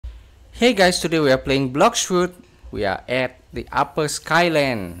Hey guys, today we are playing Blox Fruit. We are at the Upper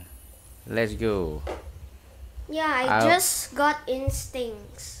Skyland. Let's go. Yeah, I just got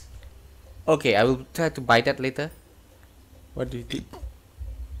instincts. Okay, I will try to buy that later. What do you think?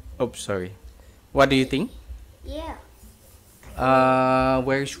 Oh, sorry. What do you think? Yeah.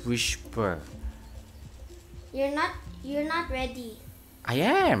 Where's Whisper? You're not ready. I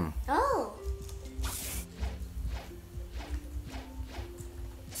am. Oh.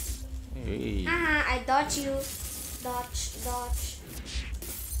 Hey. Haha, I dodge you. Dodge.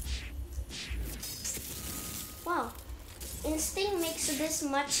 Wow. Instinct makes this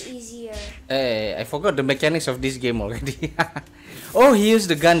much easier. Hey, I forgot the mechanics of this game already. Oh, he used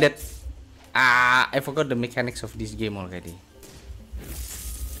the gun that... I forgot the mechanics of this game already.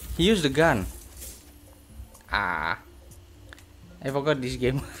 He used the gun. I forgot this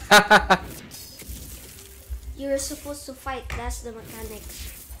game. You're supposed to fight, that's the mechanic.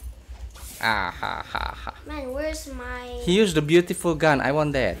 Man, where's my... He used the beautiful gun, I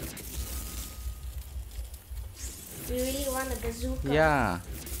want that. You really want a bazooka? Yeah.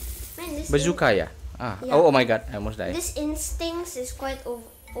 Man, this Bazooka, yeah. Yeah. Oh my god, I almost died. This instincts is quite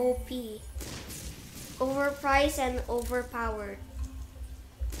OP. Overpriced and overpowered.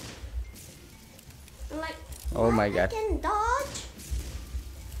 I'm like, Oh my god. I can dodge?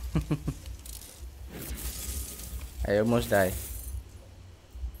 I almost died.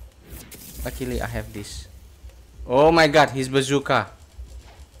 Luckily, I have this. Oh my god, his bazooka.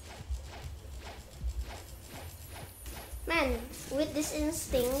 Man, with this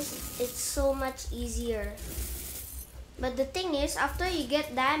instincts, it's so much easier. But the thing is, after you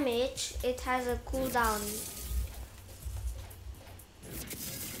get damage, it has a cooldown.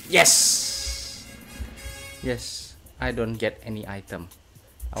 Yes! Yes, I don't get any item.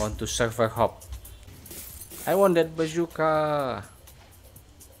 I want to server hop. I want that bazooka.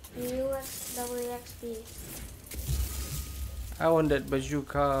 UXWXP. I want that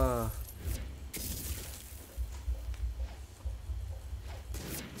bazooka.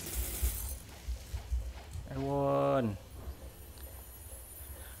 I won.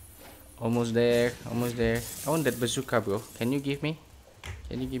 Almost there, almost there. I want that bazooka, bro. Can you give me?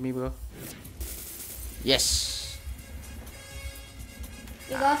 Can you give me, bro? Yes.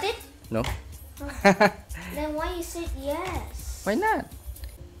 You got it? No. Then why you said yes? Why not?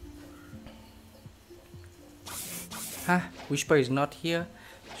 Whisper is not here,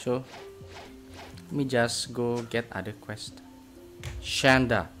 so let me just go get other quest.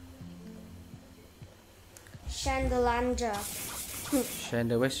 Shanda. Chandalanja.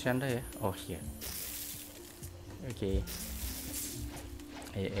 Shanda, where's Shanda? Yeah? Oh, here. Okay.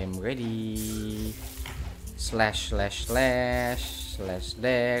 I am ready. Slash deck,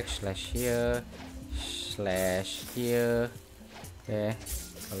 slash here, slash here. Okay.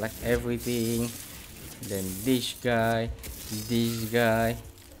 Collect everything. Then this guy.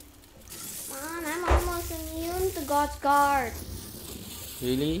 Man, I'm almost immune to God's guard.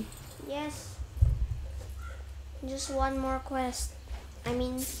 Really? Yes. Just one more quest. I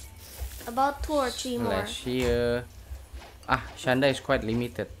mean, about 2 or 3 more. Slash here. Shanda is quite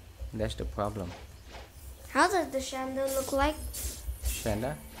limited. That's the problem. How does the Shanda look like?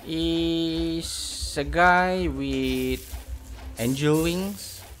 Shanda is a guy with angel wings.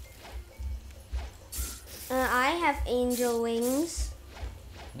 I have angel wings.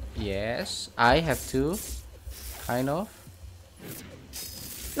 Yes, I have two. Kind of.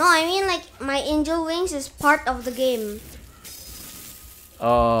 No, I mean like my angel wings is part of the game.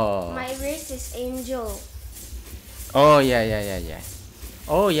 Oh. My race is angel. Oh yeah.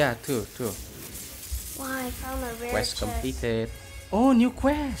 Oh yeah, two. Wow, I found a rare Quest chest. completed. Oh, new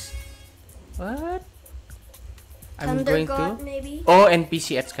quest. What? I'm Thunder going God, to. maybe? Oh,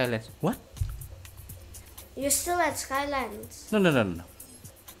 NPC at Skylands. What? You're still at Skylands. No.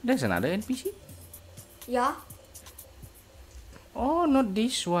 There's another NPC. Yeah? Oh, not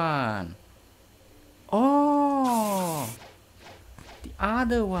this one. Oh, the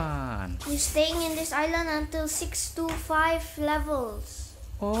other one. You're staying in this island until 625 levels.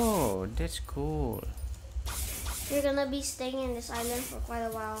 Oh, that's cool. You're gonna be staying in this island for quite a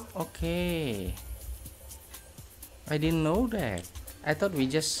while. Okay. I didn't know that. I thought we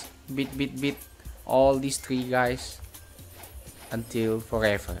just beat all these 3 guys until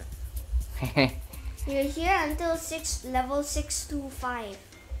forever. You're here until level 625.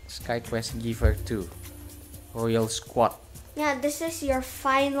 Sky Quest Giver 2. Royal Squad. Yeah, this is your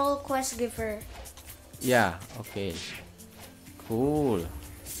final quest giver. Yeah, okay. Cool.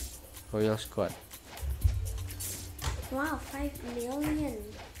 Royal Squad. Wow, 5 million.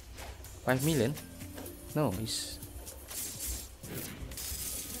 5 million? No, it's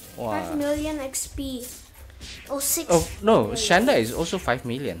 5 Wow. million XP. Oh, 6 Oh no, million. Shanda is also 5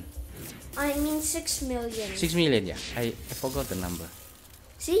 million. I mean 6 million. 6 million, yeah. I forgot the number.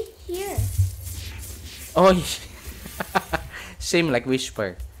 See? Here. Oh, same like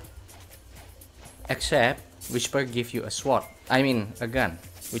Whisper. Except Whisper give you a sword. I mean a gun,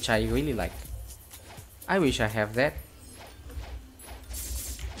 which I really like. I wish I have that.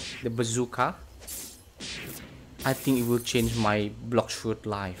 The bazooka. I think it will change my Blox Fruit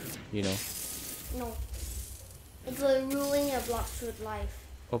life, you know. No. It will ruin your Blox Fruit life.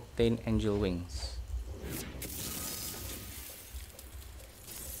 Obtain angel wings.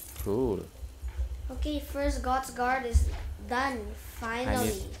 Cool. Okay, first God's Guard is done.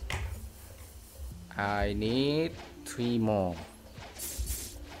 Finally. I need 3 more.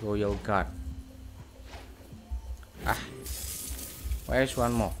 Royal Guard. Ah, where's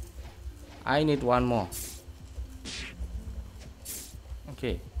one more? I need one more.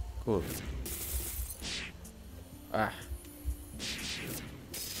 Okay, cool. Ah,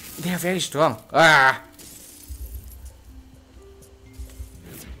 they are very strong. Ah,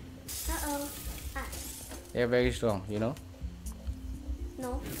 Uh-oh. Ah, they are very strong. You know.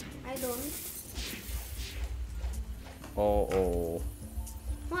 no, I don't. Oh.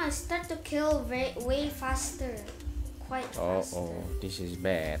 Well, I start to kill way faster. Quite faster. Oh, this is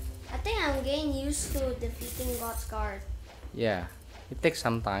bad. I think I'm getting used to defeating God's Guard. Yeah, it takes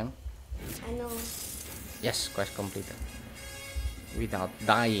some time. I know. Yes, quest completed. Without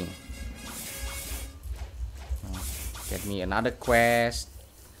dying. Get me another quest.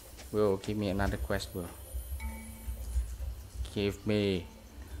 Bro, give me another quest, bro. Give me.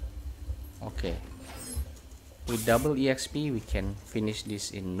 Okay. With double EXP, we can finish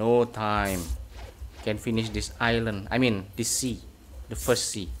this in no time. Can finish this island. I mean, this sea. The first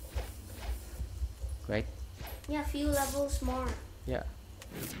sea. Right? Yeah, few levels more. Yeah.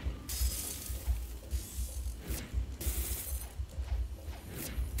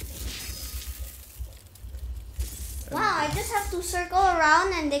 Wow, I just have to circle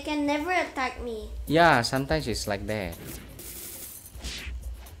around and they can never attack me. Yeah, sometimes it's like that.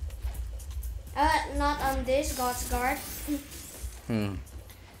 Not on this God's Guard.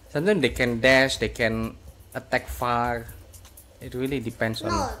 Sometimes they can dash, they can attack far. It really depends on.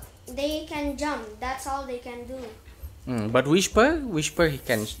 No, they can jump. That's all they can do. But Whisper he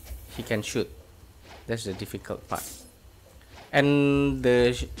can shoot. That's the difficult part. And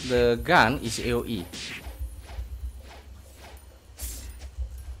the gun is AOE.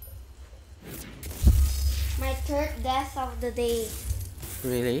 My third death of the day.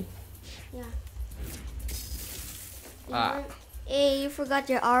 Really? Yeah. Ah. Hey, you forgot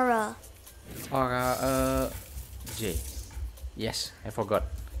your aura. Or J. Yes, I forgot.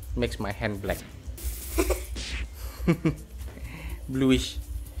 Makes my hand black. Bluish.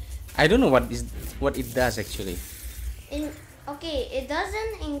 I don't know what it does actually. Okay, it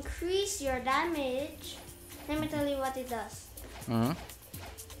doesn't increase your damage. Let me tell you what it does.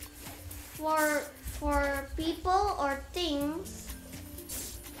 For people or things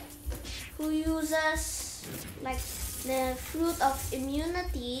who uses like the fruit of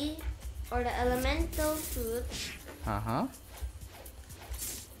immunity or the elemental fruit,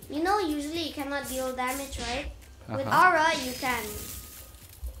 you know, usually you cannot deal damage, right? With aura, you can.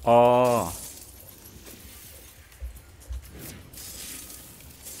 Oh.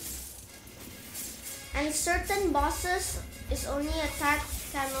 And certain bosses can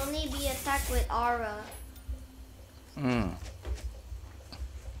only be attacked with aura.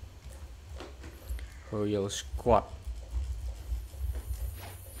 Royal Squad.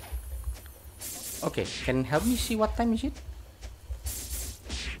 Okay, can you help me see what time is it?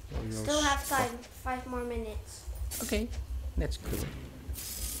 Royal Still have Squad. time. 5 more minutes. Okay, that's cool.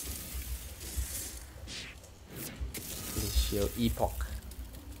 Glacial Epoch.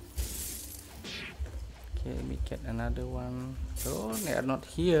 Okay, let me get another one. Oh, they are not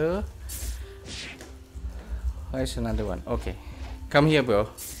here. Where's another one? Okay, come here, bro.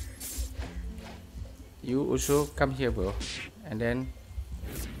 You also come here, bro. And then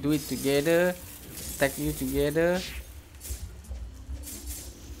do it together. Attack you together.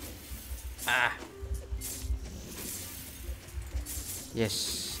 Ah.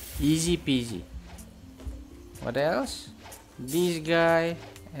 Yes, easy peasy. What else? This guy,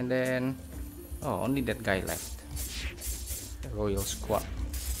 and then only that guy left. The Royal Squad.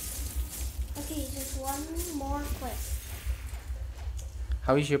 Okay, just one more quest.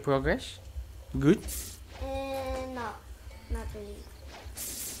 How is your progress? Good. No, not really.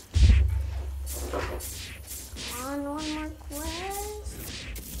 Come on, one more quest.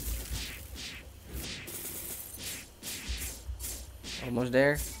 Almost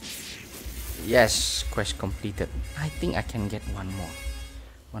there. Yes, quest completed. I think I can get one more.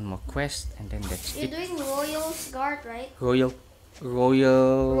 One more quest and then that's You're it. doing Royal's Guard, right? Royal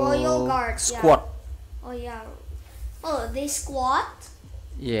Guard. Squad. Yeah. Oh yeah. Oh, they squat?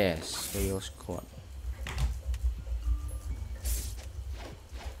 Yes, Royal Squad.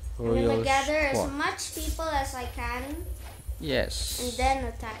 I'm Royal gonna gather as Squad. much people as I can Yes. and then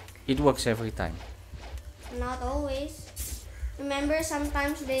attack. It works every time. Not always. Remember,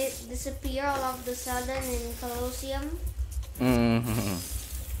 sometimes they disappear all of the sudden in Colosseum.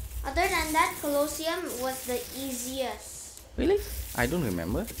 Other than that, Colosseum was the easiest. Really? I don't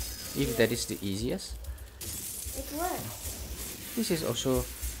remember if that is the easiest. It was. This is also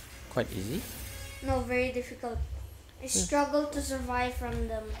quite easy. No, very difficult. I struggled to survive from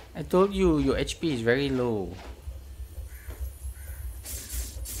them. I told you your HP is very low.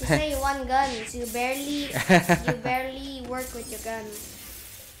 You say you want guns. You barely work with your gun.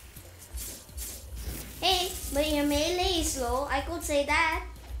 Hey, but your melee is low. I could say that.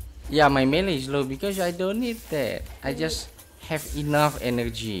 Yeah, my melee is low because I don't need that. I just have enough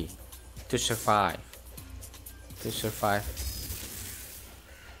energy to survive. That's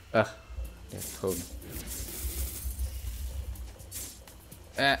home.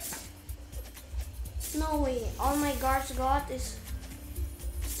 No way. All my guards got is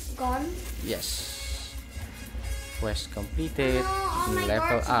gone. Yes. Quest completed. No, all my Level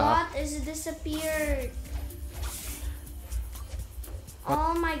guards up. got is disappeared. What?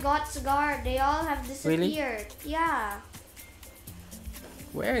 All my gods guard, they all have disappeared. Yeah.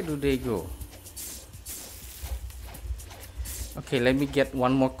 Where do they go? Okay, let me get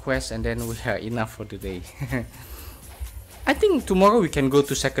one more quest and then we are enough for today. I think tomorrow we can go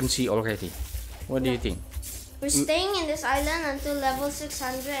to second sea already. What do you think? We're staying in this island until level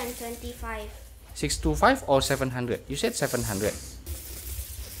 625. 625 or 700? You said 700.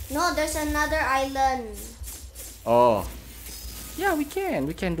 No, there's another island. Oh. Yeah, we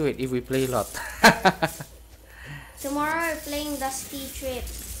can do it if we play a lot. Tomorrow we're playing Dusty Trip.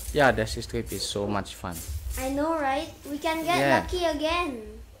 Yeah, the trip is so much fun. I know, right? We can get Yeah. lucky again.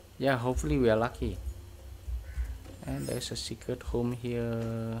 Yeah, hopefully we are lucky. And there's a secret home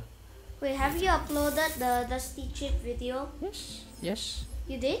here. Wait, have you uploaded the Dusty Trip video? Yes.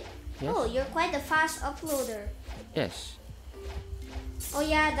 You did? Yes. Oh, you're quite a fast uploader. Yes. Oh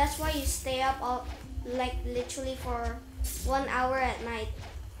yeah, that's why you stay up all, like literally for 1 hour at night.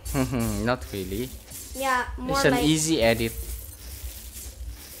 Not really. Yeah, more It's an like easy edit.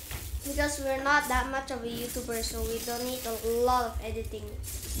 because we're not that much of a YouTuber, so we don't need a lot of editing.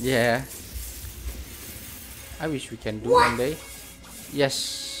 Yeah. I wish we can do What? one day.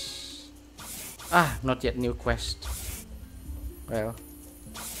 Yes. Not yet new quest. Well.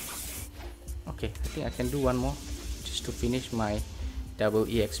 Okay, I think I can do one more just to finish my double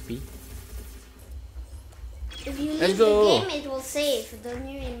EXP. If you Let's leave the go. game, it will save. Don't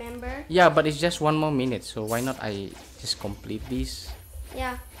you remember? Yeah, but it's just 1 more minute, so why not I just complete this?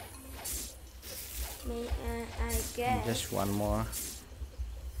 Yeah. I guess. Just one more.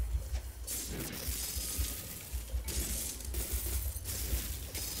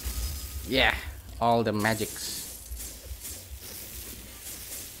 Yeah, all the magics.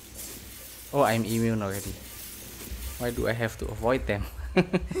 Oh, I'm immune already. Why do I have to avoid them?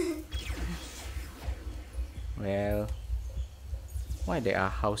 Well, why there are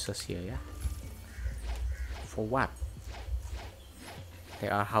houses here, yeah? For what?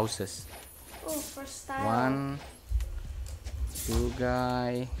 There are houses. Oh, for style. 1, 2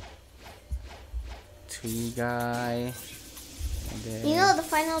 guy, 3 guy, and then You know the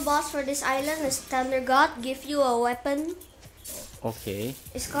final boss for this island is Thunder God. Give you a weapon. okay.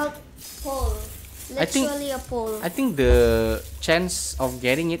 It's called pole. I think- Literally a pole. I think the chance of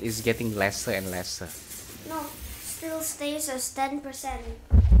getting it is getting lesser and lesser. No, still stays as 10%.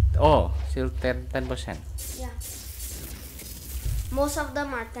 Oh, still 10%. Yeah. Most of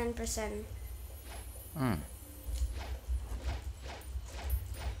them are 10%. Hmm.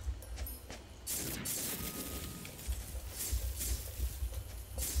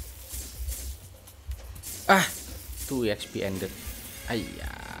 Ah, 2 EXP ended.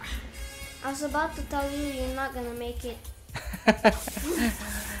 Ayah. I was about to tell you you're not gonna make it.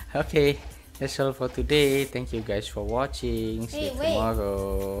 Okay, that's all for today. Thank you guys for watching. See Hey, you wait.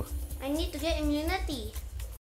 tomorrow. I need to get immunity.